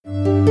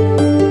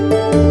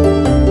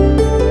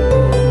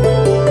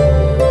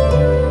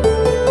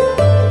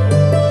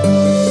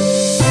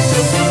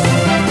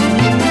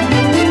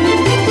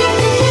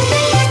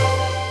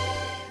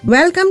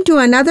Welcome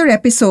to another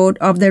episode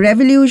of the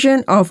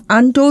Revolution of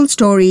Untold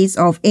Stories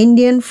of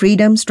Indian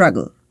Freedom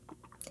Struggle.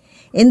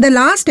 In the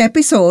last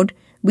episode,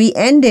 we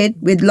ended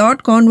with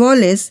Lord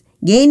Cornwallis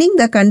gaining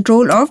the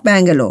control of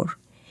Bangalore.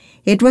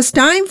 It was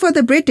time for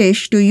the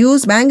British to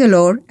use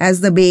Bangalore as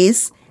the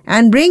base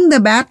and bring the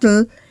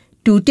battle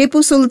to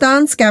Tipu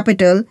Sultan's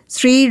capital,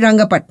 Sri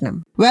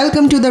Rangapatnam.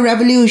 Welcome to the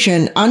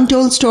Revolution,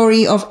 Untold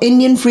Story of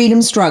Indian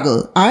Freedom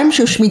Struggle. I'm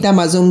Shushmita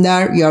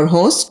Mazumdar, your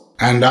host.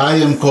 And I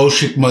am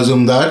Kaushik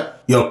Mazumdar,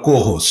 your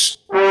co-host.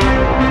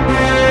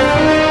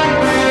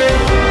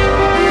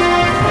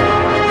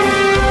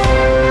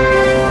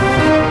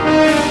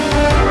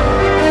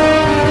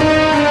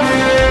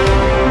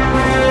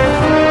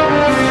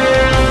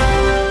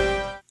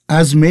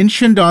 As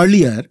mentioned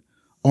earlier,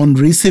 on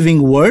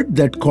receiving word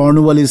that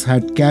Cornwallis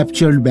had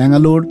captured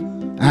Bangalore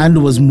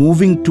and was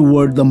moving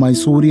toward the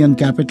Mysorean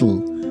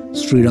capital,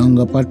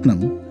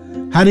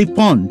 Srirangapatnam, Harry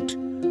Pont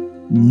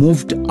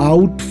moved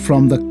out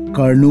from the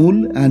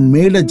Kurnool and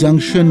made a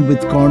junction with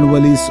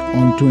Cornwallis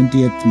on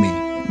 20th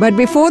May. But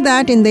before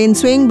that, in the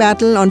ensuing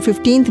battle on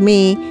 15th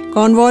May,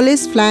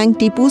 Cornwallis flanked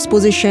Tipu's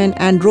position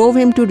and drove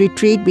him to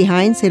retreat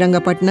behind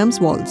Srirangapatnam's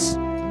walls.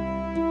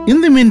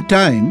 In the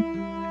meantime,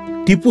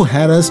 Tipu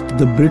harassed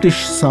the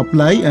British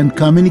supply and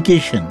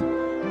communication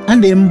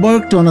and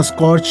embarked on a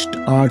scorched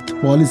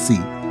earth policy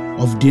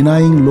of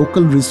denying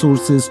local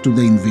resources to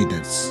the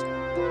invaders.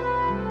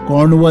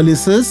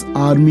 Cornwallis's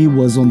army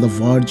was on the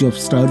verge of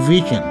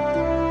starvation,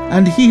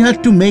 and he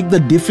had to make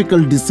the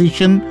difficult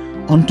decision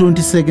on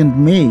 22nd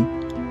May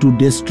to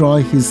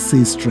destroy his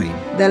sea train.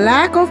 The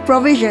lack of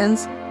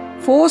provisions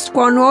forced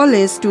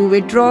Cornwallis to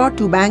withdraw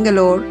to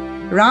Bangalore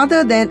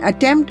rather than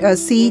attempt a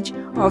siege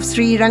of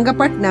Sri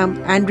Rangapatnam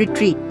and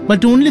retreat.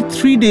 But only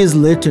 3 days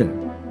later,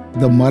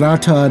 the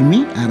Maratha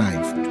army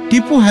arrived.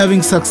 Tipu,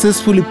 having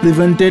successfully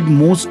prevented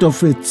most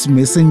of its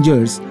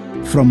messengers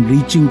from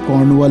reaching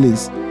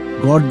Cornwallis,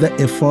 got the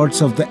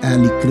efforts of the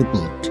ally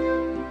crippled.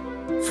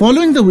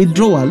 Following the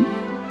withdrawal,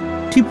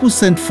 Tipu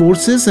sent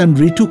forces and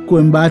retook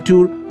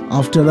Coimbatore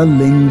after a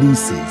lengthy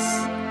siege.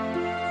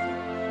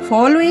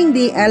 Following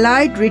the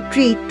Allied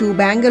retreat to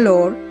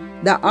Bangalore,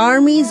 the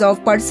armies of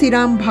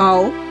Parsiram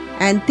Bhau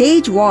and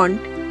Tej Want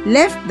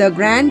left the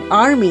Grand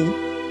Army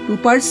to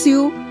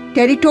pursue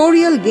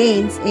territorial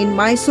gains in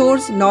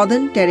Mysore's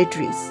northern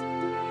territories.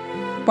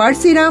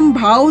 Parsiram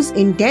Bhau's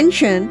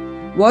intention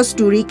was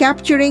to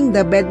recapturing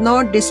the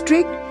Bednor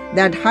district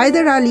that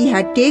Hyder Ali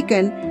had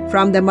taken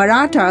from the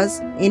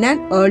Marathas in an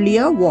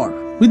earlier war.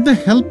 With the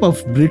help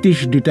of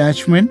British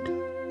detachment,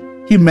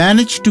 he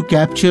managed to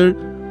capture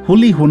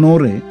Holy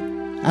Honore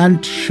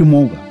and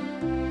Shimoga.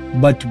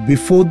 But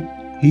before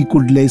he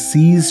could lay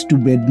siege to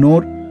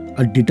Bednor,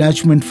 a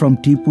detachment from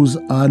Tipu's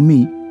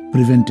army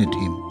prevented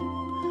him.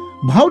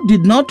 Bhau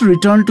did not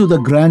return to the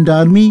Grand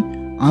Army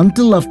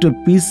until after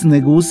peace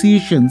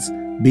negotiations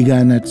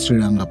began at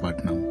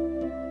Srirangapatnam.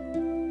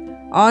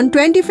 On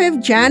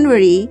 25th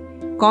January,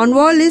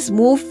 Cornwallis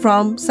moved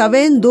from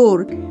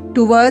Savendurg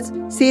towards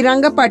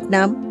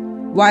Srirangapatnam,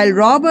 while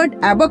Robert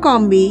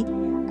Abercrombie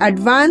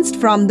advanced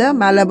from the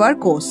Malabar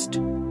coast.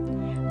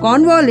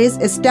 Cornwallis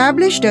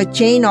established a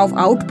chain of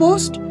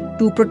outposts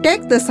to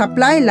protect the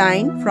supply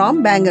line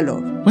from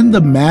Bangalore. When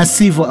the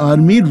massive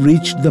army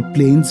reached the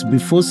plains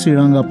before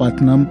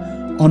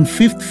Srirangapatnam on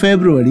 5th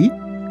February,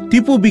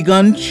 Tipu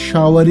began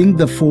showering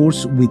the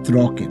force with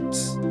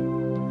rockets.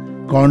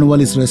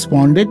 Cornwallis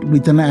responded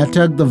with an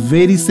attack the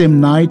very same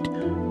night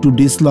to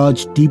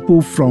dislodge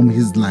Tipu from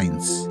his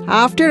lines.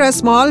 After a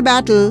small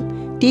battle,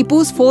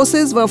 Tipu's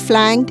forces were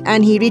flanked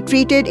and he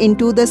retreated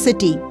into the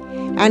city,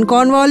 and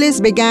Cornwallis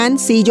began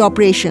siege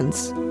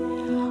operations.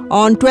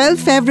 On 12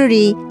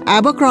 February,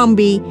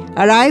 Abercrombie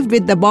arrived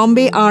with the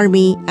Bombay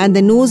army and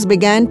the news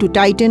began to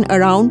tighten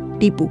around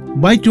Tipu.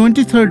 By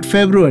 23rd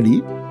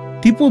February,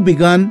 Tipu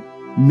began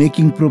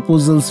making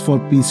proposals for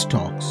peace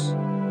talks,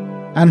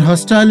 and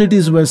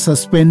hostilities were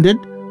suspended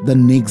the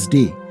next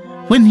day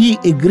when he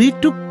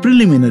agreed to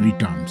preliminary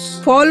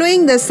terms.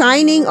 Following the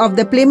signing of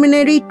the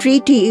preliminary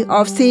treaty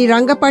of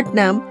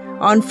Srirangapatnam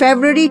on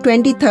February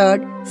 23,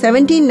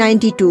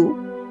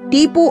 1792,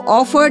 Tipu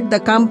offered the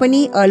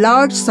company a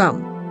large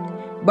sum.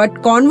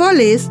 But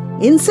Cornwallis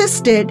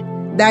insisted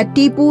that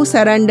Tipu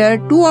surrender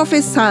 2 of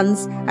his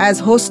sons as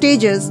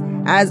hostages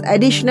as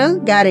additional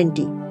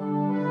guarantee.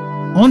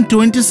 On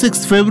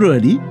 26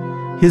 February,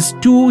 his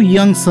 2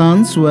 young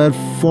sons were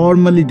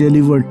formally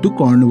delivered to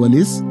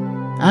Cornwallis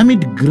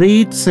amid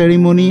great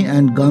ceremony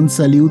and gun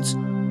salutes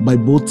by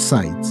both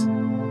sides.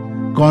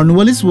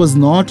 Cornwallis was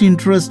not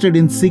interested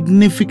in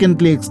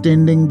significantly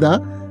extending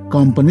the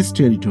company's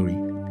territory.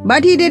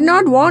 But he did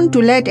not want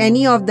to let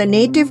any of the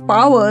native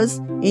powers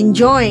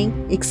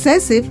enjoying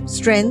excessive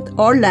strength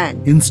or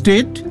land.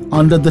 Instead,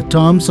 under the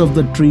terms of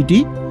the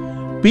treaty,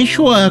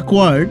 Peshwa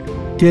acquired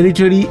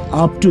territory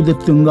up to the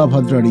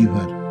Tungabhadra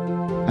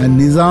river, and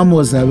Nizam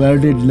was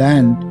awarded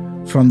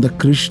land from the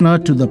Krishna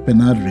to the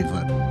Pennar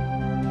river,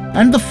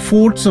 and the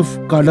forts of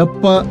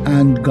Kadappa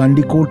and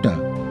Gandikota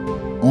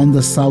on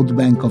the south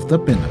bank of the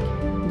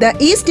Pennar. The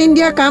East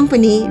India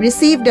Company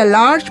received a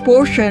large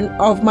portion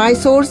of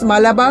Mysore's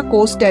Malabar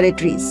coast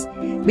territories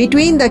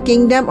between the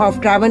kingdom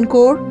of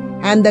Travancore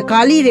and the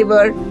Kali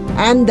River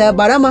and the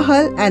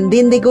Baramahal and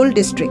Dindigul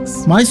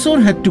districts.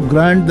 Mysore had to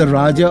grant the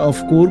Raja of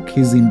Coorg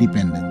his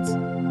independence,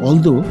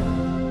 although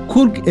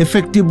Coorg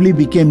effectively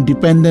became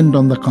dependent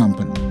on the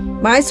company.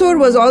 Mysore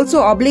was also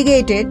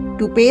obligated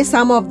to pay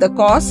some of the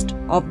cost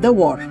of the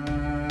war.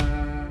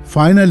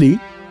 Finally,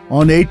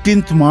 on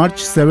 18th March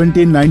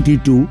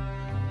 1792,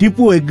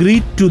 Tipu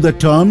agreed to the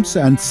terms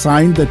and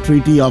signed the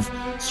Treaty of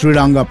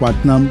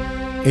Srirangapatnam,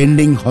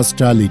 ending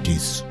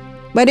hostilities.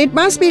 But it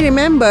must be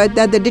remembered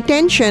that the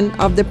detention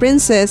of the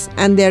princess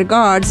and their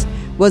guards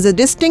was a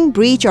distinct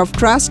breach of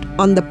trust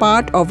on the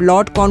part of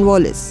Lord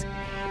Cornwallis.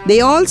 They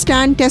all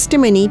stand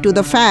testimony to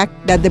the fact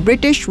that the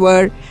British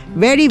were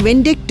very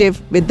vindictive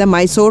with the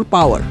Mysore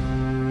power.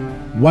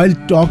 While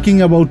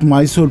talking about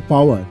Mysore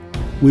power,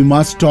 we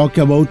must talk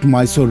about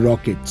Mysore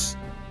rockets.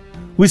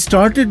 We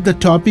started the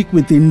topic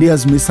with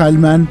India's missile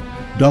man,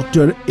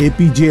 Dr.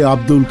 APJ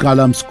Abdul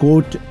Kalam's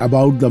quote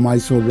about the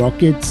Mysore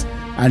rockets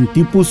and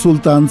Tipu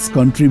Sultan's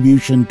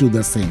contribution to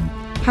the same.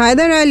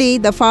 Hyder Ali,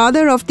 the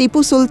father of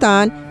Tipu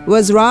Sultan,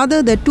 was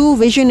rather the too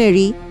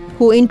visionary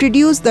who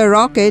introduced the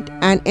rocket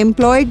and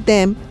employed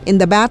them in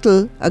the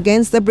battle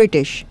against the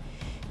British.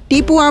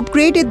 Tipu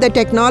upgraded the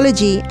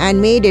technology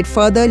and made it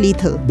further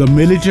lethal. The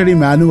military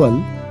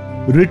manual,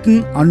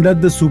 written under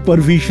the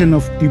supervision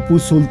of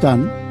Tipu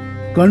Sultan,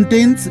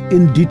 contains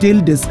in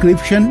detailed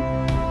description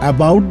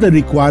about the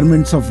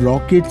requirements of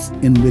rockets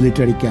in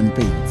military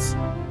campaigns.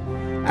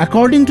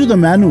 According to the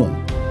manual,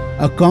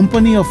 a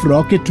company of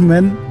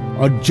rocketmen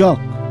or jock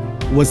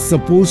was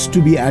supposed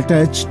to be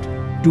attached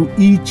to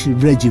each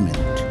regiment.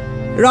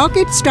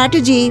 Rocket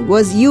strategy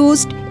was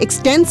used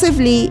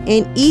extensively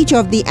in each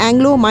of the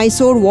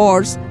Anglo-Mysore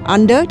wars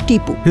under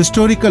Tipu.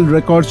 Historical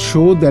records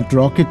show that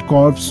rocket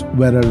corps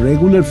were a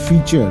regular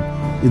feature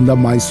in the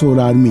Mysore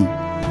army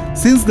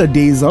since the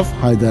days of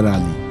Hyder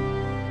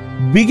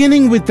Ali.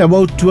 Beginning with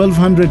about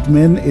 1200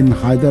 men in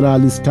Hyder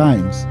Ali's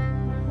times,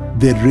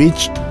 they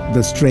reached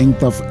the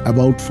strength of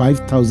about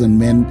 5,000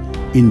 men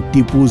in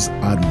Tipu's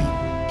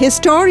army.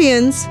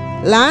 Historians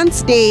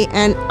Lance Day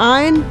and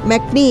Ian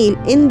McNeill,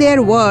 in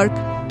their work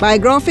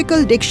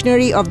Biographical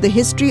Dictionary of the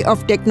History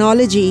of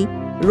Technology,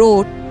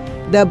 wrote,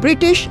 "The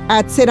British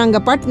at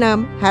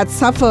Srirangapatnam had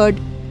suffered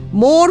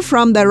more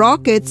from the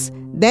rockets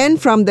than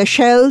from the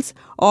shells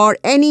or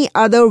any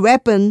other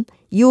weapon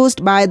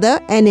used by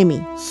the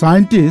enemy."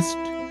 Scientist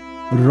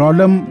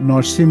Rodham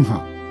Narasimha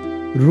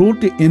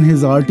wrote in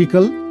his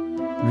article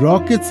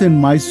Rockets in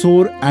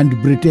Mysore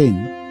and Britain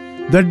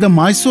that the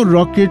Mysore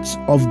rockets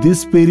of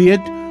this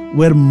period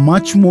were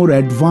much more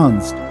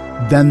advanced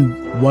than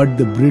what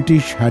the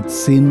British had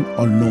seen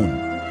or known,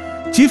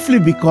 chiefly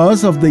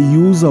because of the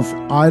use of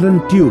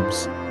iron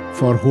tubes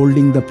for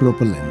holding the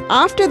propellant.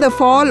 After the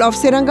fall of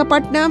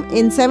Srirangapatnam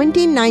in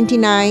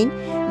 1799,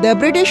 the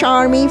British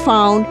Army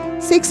found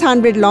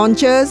 600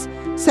 launchers,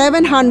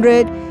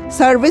 700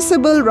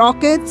 serviceable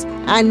rockets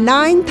and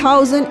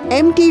 9,000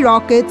 empty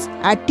rockets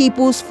at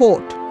Tipu's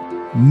fort.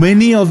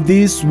 Many of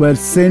these were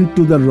sent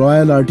to the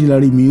Royal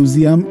Artillery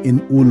Museum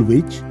in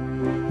Woolwich,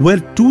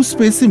 where 2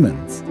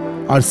 specimens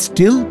are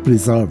still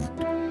preserved,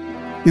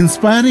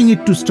 inspiring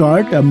it to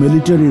start a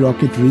military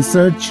rocket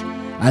research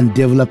and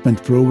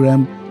development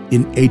program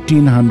in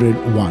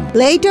 1801.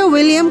 Later,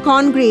 William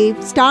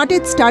Congreve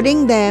started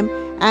studying them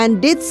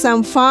and did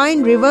some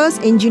fine reverse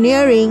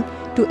engineering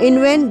to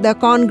invent the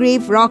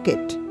Congreve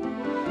rocket.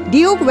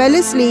 Duke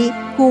Wellesley,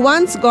 who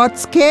once got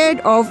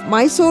scared of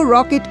Mysore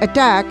rocket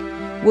attack,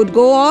 would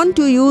go on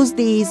to use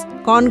these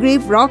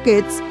Congreve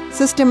rockets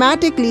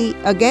systematically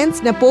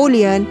against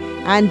Napoleon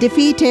and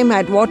defeat him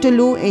at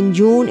Waterloo in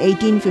June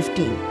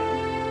 1815.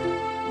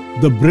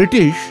 The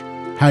British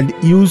had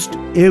used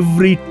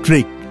every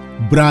trick,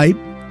 bribe,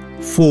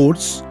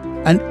 force,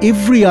 and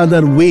every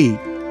other way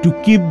to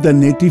keep the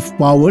native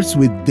powers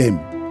with them.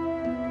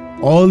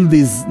 All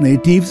these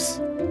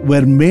natives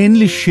were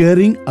mainly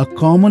sharing a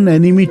common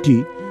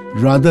enmity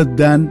rather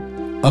than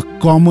a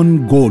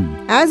common goal.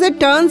 As it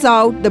turns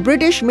out, the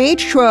British made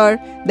sure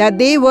that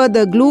they were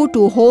the glue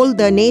to hold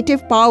the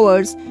native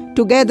powers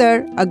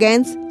together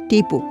against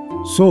Tipu.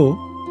 So,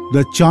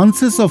 the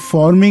chances of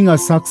forming a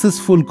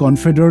successful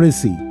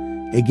confederacy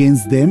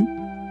against them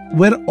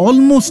were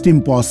almost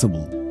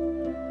impossible.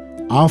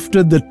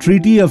 After the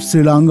Treaty of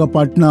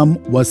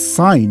Srirangapatnam was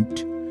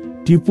signed,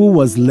 Tipu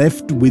was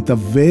left with a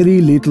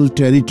very little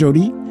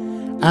territory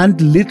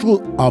and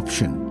little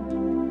option.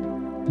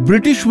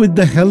 British, with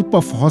the help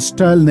of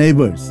hostile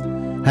neighbors,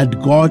 had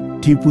got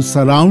Tipu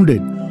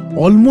surrounded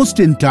almost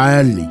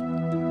entirely.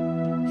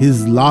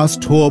 His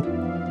last hope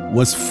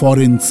was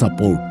foreign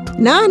support.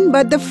 None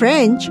but the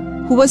French,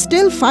 who were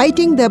still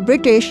fighting the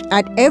British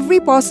at every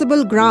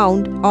possible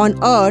ground on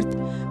earth,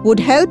 would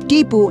help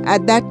Tipu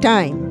at that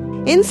time.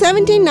 In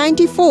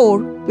 1794,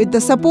 with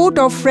the support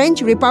of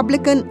French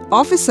Republican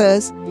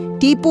officers,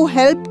 Tipu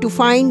helped to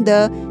find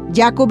the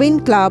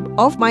Jacobin Club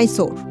of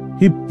Mysore.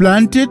 He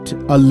planted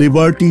a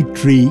liberty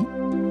tree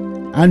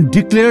and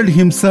declared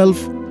himself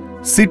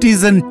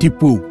Citizen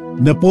Tipu.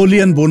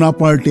 Napoleon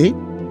Bonaparte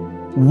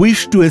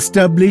wished to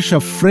establish a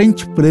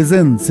French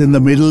presence in the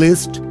Middle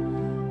East,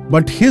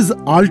 but his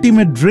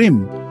ultimate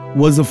dream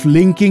was of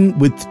linking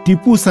with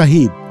Tipu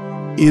Sahib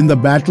in the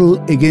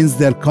battle against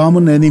their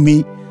common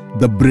enemy,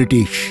 the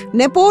British.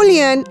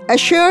 Napoleon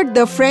assured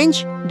the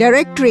French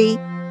Directory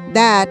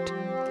that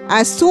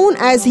as soon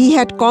as he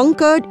had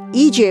conquered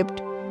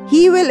Egypt,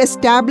 he will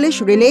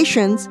establish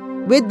relations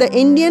with the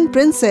Indian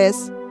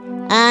princess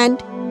and,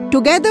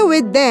 together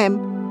with them,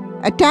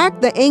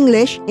 attack the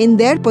English in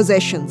their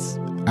possessions.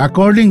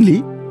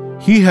 Accordingly,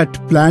 he had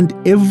planned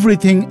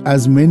everything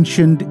as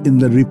mentioned in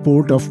the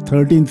report of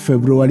 13th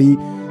February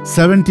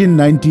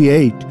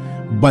 1798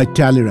 by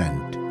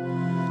Talleyrand.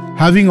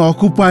 Having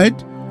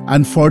occupied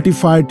and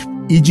fortified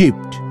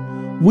Egypt,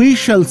 we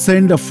shall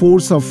send a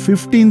force of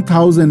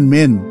 15,000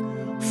 men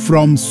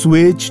from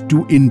Suez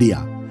to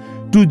India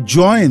to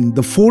join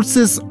the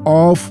forces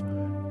of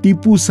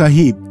Tipu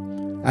Sahib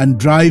and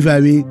drive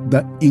away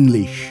the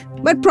English.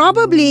 But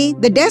probably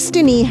the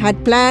destiny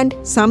had planned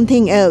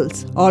something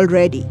else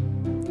already.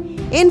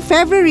 In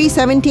February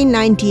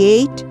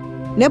 1798,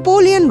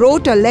 Napoleon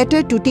wrote a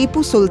letter to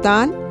Tipu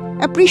Sultan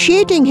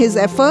appreciating his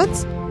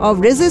efforts of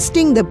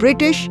resisting the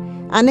British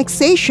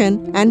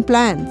annexation and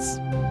plans.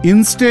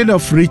 Instead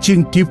of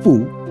reaching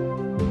Tipu,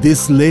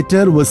 this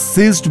letter was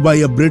seized by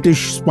a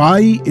British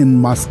spy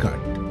in Muscat.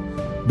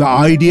 The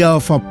idea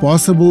of a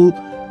possible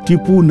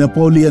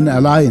Tipu-Napoleon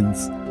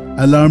alliance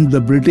alarmed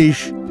the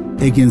British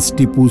against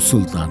Tipu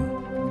Sultan.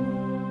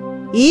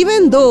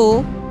 Even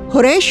though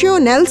Horatio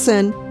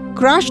Nelson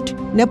crushed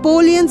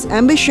Napoleon's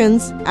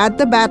ambitions at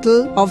the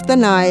Battle of the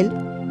Nile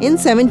in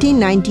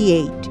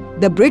 1798,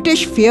 the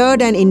British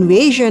feared an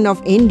invasion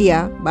of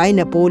India by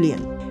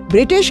Napoleon.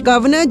 British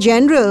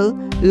Governor-General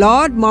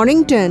Lord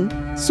Mornington,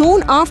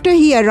 soon after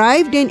he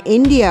arrived in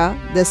India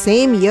the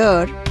same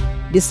year,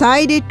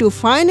 decided to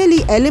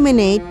finally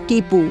eliminate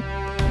Tipu,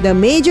 the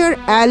major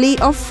ally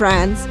of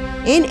France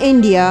in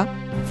India,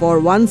 for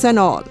once and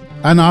all.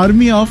 An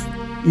army of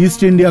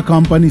East India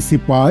Company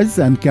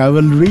Sipahis and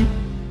cavalry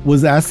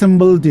was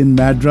assembled in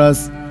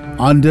Madras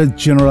under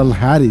General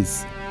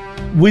Harris,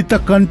 with a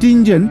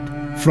contingent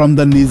from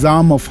the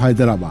Nizam of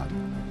Hyderabad,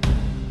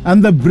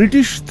 and the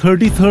British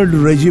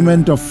 33rd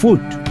Regiment of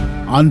Foot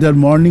under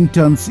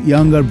Mornington's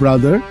younger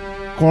brother,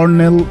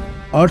 Colonel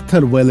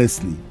Arthur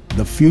Wellesley,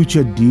 the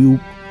future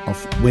Duke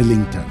of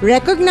Wellington.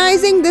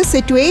 Recognizing the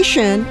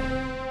situation,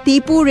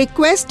 Tipu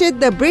requested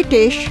the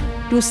British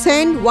to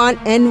send one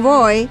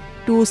envoy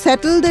to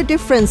settle the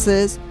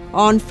differences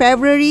on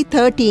February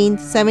 13,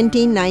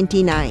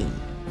 1799.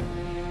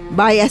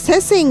 By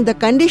assessing the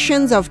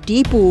conditions of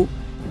Tipu,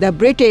 the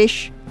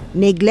British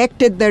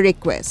neglected the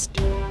request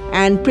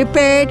and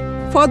prepared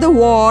for the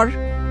war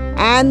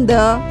and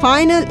the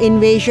final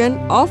invasion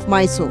of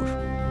Mysore.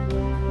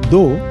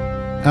 Though,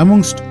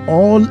 amongst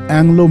all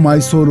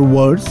Anglo-Mysore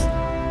wars,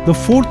 the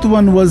fourth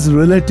one was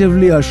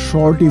relatively a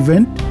short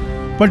event,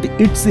 but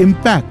its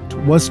impact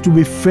was to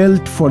be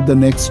felt for the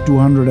next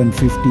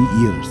 250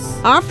 years.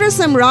 After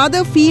some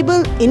rather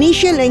feeble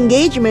initial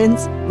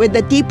engagements with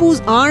the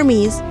Tipu's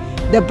armies,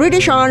 the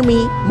British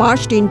army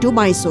marched into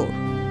Mysore.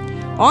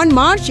 On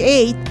March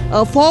 8th,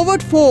 a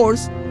forward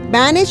force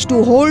managed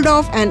to hold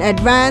off an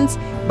advance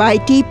by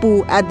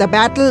Tipu at the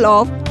Battle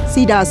of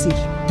Sidasir.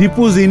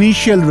 Tipu's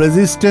initial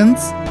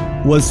resistance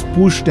was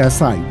pushed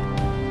aside,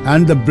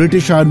 and the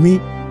British army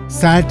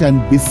sat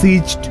and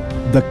besieged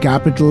the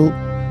capital,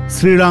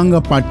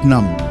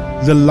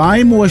 Srirangapatnam. The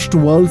lime-washed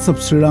walls of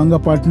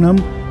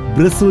Srirangapatnam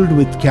bristled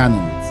with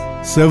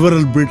cannons.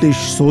 Several British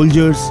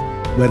soldiers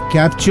were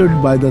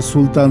captured by the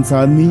Sultan's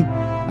army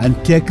and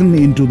taken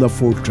into the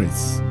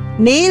fortress.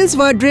 Nails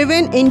were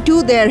driven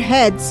into their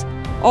heads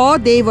or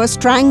they were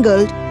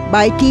strangled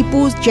by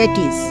Tipu's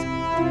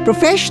jetties.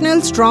 Professional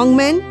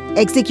strongmen,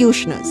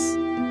 executioners.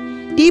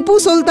 Tipu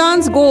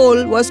Sultan's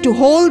goal was to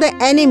hold the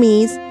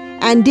enemies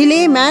and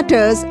delay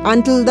matters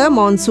until the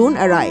monsoon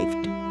arrived.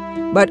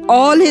 But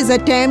all his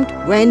attempt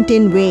went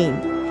in vain,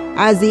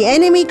 as the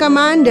enemy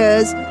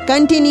commanders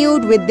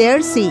continued with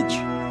their siege.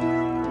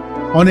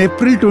 On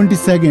April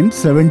 22,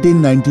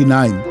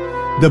 1799,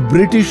 the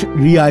British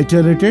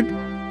reiterated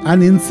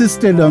and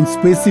insisted on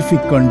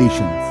specific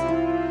conditions.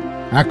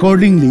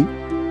 Accordingly,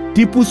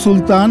 Tipu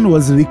Sultan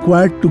was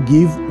required to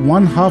give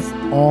 1/2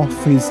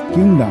 of his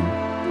kingdom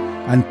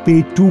and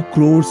pay 2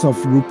 crores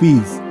of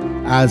rupees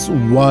as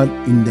war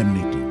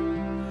indemnity.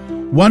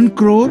 1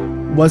 crore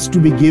was to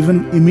be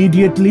given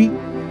immediately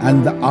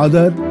and the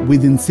other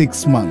within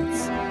 6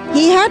 months.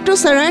 He had to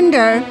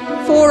surrender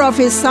 4 of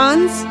his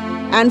sons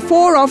and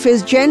 4 of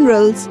his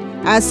generals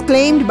as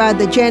claimed by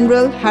the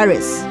General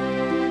Harris.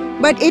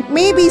 But it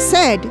may be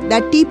said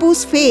that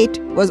Tipu's fate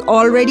was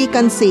already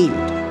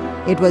concealed.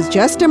 It was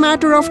just a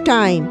matter of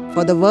time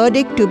for the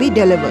verdict to be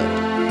delivered.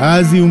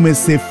 As you may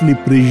safely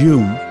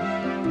presume,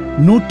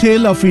 no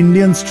tale of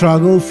Indian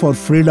struggle for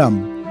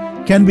freedom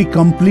can be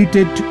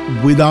completed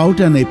without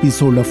an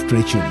episode of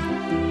treachery.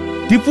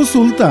 Tipu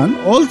Sultan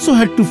also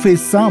had to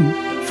face some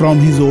from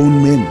his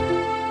own men.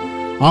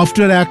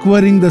 After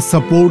acquiring the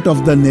support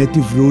of the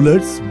native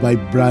rulers by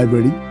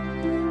bribery,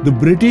 the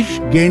British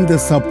gained the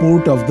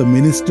support of the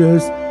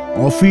ministers,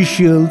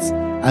 officials,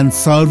 and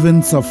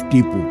servants of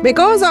Tipu.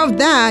 Because of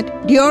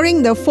that,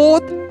 during the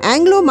Fourth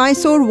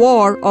Anglo-Mysore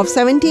War of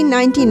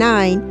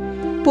 1799,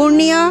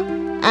 Purnia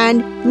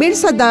and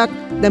Mirsadak,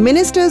 the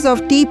ministers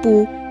of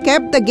Tipu,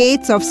 kept the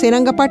gates of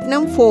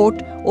Seringamapatnam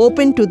fort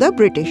open to the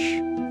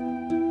British.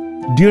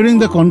 During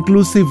the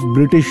conclusive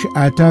British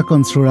attack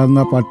on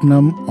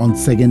Seringamapatnam on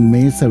 2nd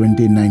May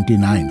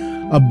 1799,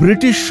 a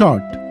British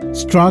shot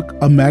struck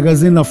a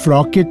magazine of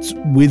rockets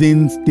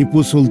within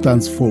Tipu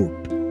Sultan's fort,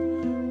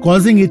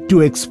 causing it to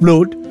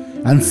explode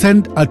and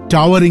sent a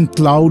towering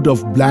cloud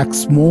of black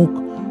smoke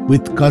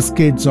with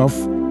cascades of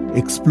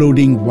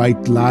exploding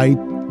white light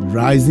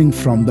rising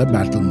from the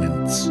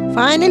battlements.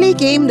 Finally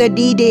came the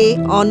D-Day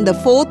on the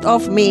 4th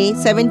of May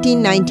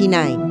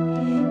 1799.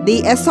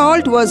 The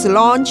assault was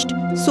launched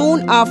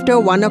soon after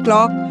 1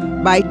 o'clock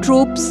by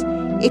troops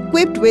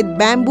equipped with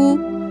bamboo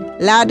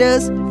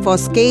ladders for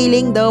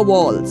scaling the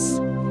walls.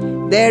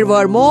 There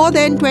were more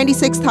than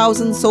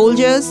 26,000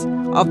 soldiers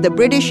of the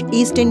British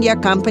East India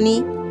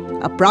Company,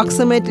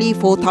 approximately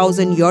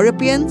 4,000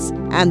 Europeans,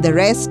 and the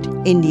rest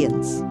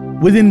Indians.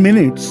 Within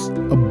minutes,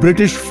 a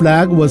British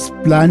flag was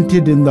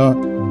planted in the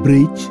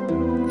breach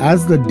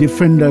as the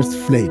defenders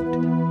fled.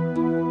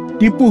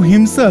 Tipu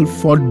himself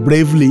fought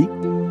bravely,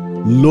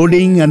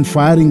 loading and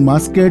firing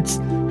muskets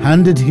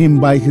handed him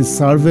by his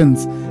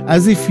servants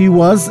as if he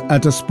was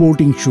at a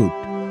sporting shoot.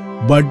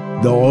 But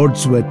the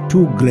odds were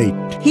too great.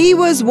 He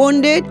was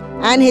wounded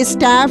and his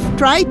staff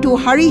tried to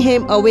hurry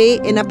him away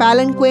in a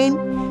palanquin,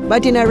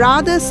 but in a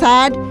rather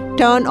sad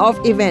turn of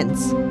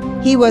events,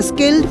 he was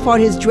killed for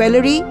his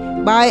jewellery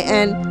by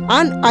an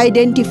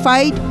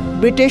unidentified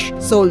British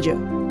soldier.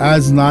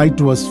 As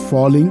night was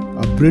falling,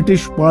 a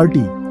British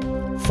party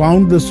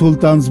found the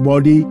Sultan's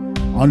body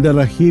under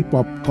a heap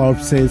of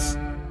corpses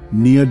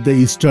near the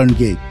eastern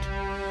gate.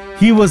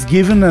 He was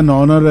given an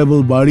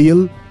honorable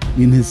burial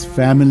in his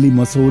family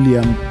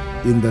mausoleum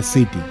in the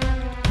city.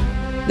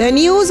 The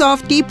news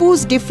of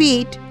Tipu's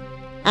defeat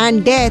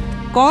and death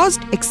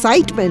caused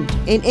excitement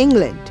in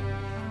England,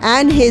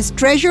 and his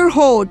treasure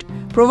hoard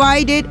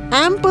provided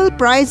ample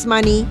prize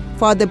money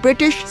for the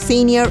British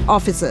senior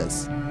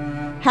officers.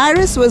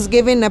 Harris was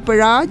given a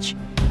peerage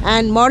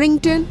and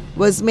Mornington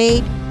was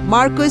made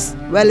Marquis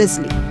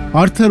Wellesley.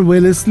 Arthur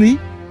Wellesley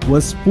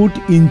was put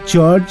in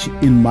charge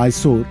in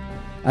Mysore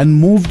and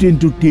moved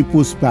into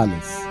Tipu's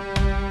palace,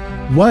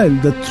 while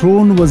the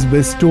throne was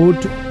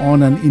bestowed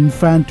on an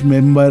infant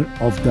member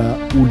of the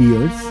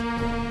Udirs,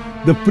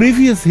 the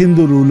previous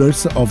Hindu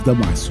rulers of the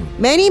Mysore.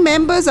 Many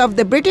members of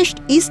the British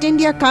East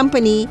India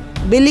Company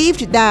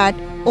believed that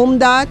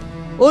Umdad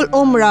ul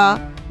Umra,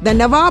 the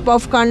Nawab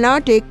of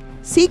Carnatic,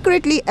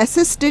 secretly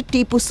assisted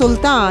Tipu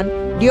Sultan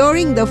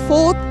during the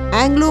Fourth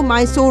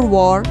Anglo-Mysore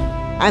War,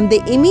 and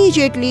they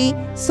immediately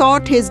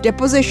sought his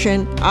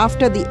deposition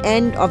after the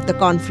end of the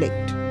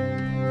conflict.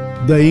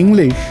 The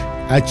English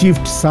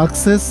achieved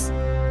success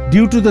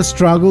due to the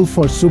struggle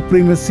for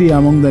supremacy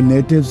among the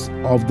natives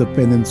of the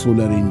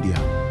peninsular India.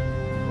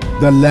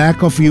 The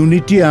lack of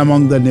unity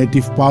among the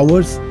native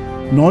powers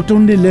not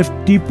only left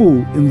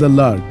Tipu in the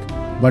lurk,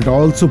 but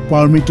also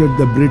permitted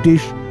the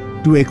British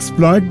to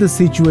exploit the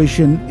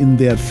situation in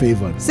their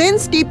favor.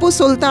 Since Tipu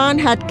Sultan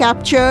had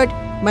captured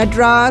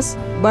Madras,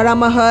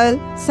 Baramahal,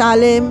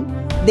 Salem,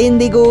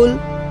 Dindigul,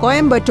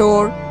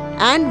 Coimbatore,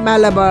 and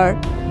Malabar,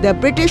 the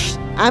British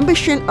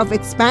ambition of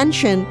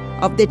expansion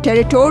of their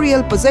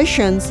territorial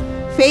possessions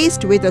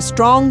faced with a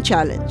strong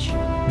challenge.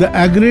 The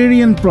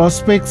agrarian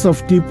prospects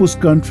of Tipu's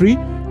country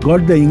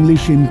got the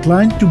English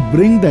inclined to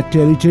bring that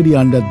territory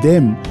under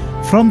them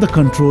from the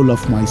control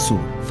of Mysore.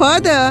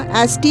 Further,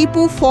 as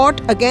Tipu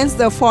fought against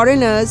the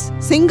foreigners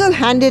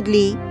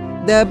single-handedly,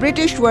 the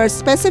British were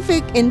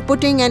specific in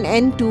putting an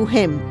end to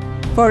him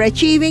for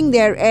achieving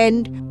their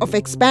end of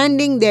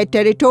expanding their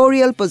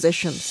territorial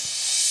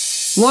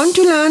possessions. Want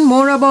to learn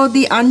more about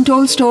the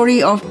untold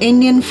story of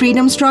Indian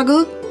freedom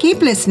struggle?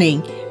 Keep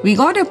listening. We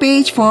got a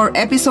page for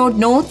episode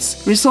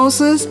notes,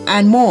 resources,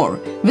 and more.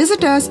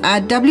 Visit us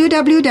at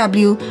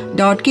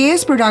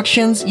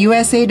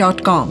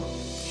www.ksproductionsusa.com.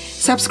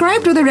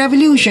 Subscribe to The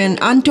Revolution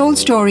Untold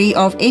Story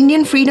of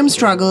Indian Freedom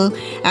Struggle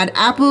at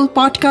Apple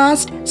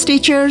Podcast,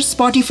 Stitcher,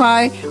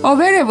 Spotify, or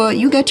wherever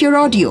you get your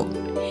audio.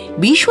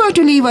 Be sure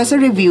to leave us a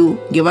review,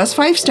 give us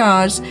 5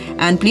 stars,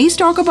 and please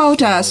talk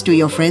about us to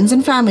your friends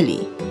and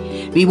family.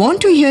 We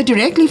want to hear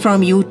directly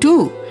from you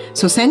too,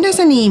 so send us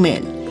an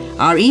email.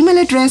 Our email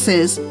address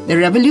is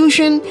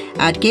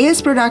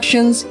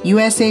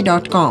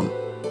therevolution@ksproductionsusa.com.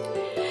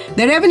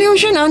 The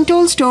Revolution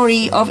Untold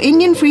Story of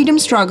Indian Freedom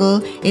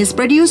Struggle is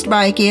produced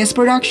by KS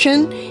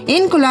Production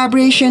in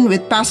collaboration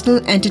with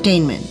Pastel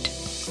Entertainment.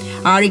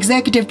 Our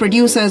executive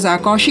producers are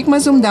Kaushik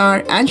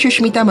Mazumdar and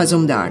Shushmita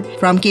Mazumdar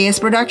from KS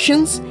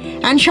Productions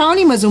and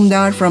Shawnee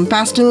Mazumdar from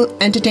Pastel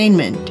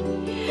Entertainment.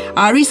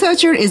 Our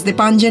researcher is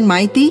Dipanjan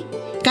Maiti.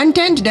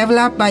 Content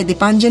developed by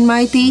Dipanjan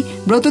Maiti,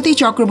 Brototi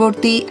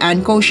Chakraborty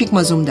and Kaushik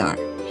Mazumdar.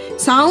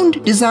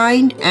 Sound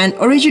designed and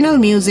original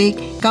music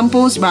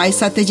composed by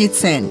Satyajit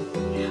Sen.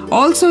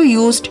 Also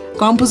used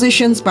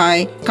compositions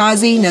by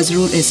Qazi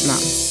Nazrul Islam.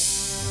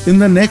 In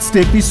the next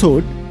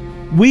episode,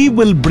 we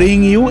will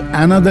bring you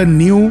another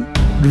new,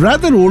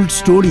 rather old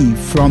story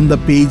from the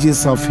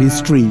pages of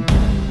history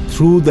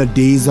through the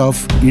days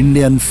of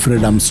Indian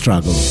freedom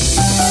struggle.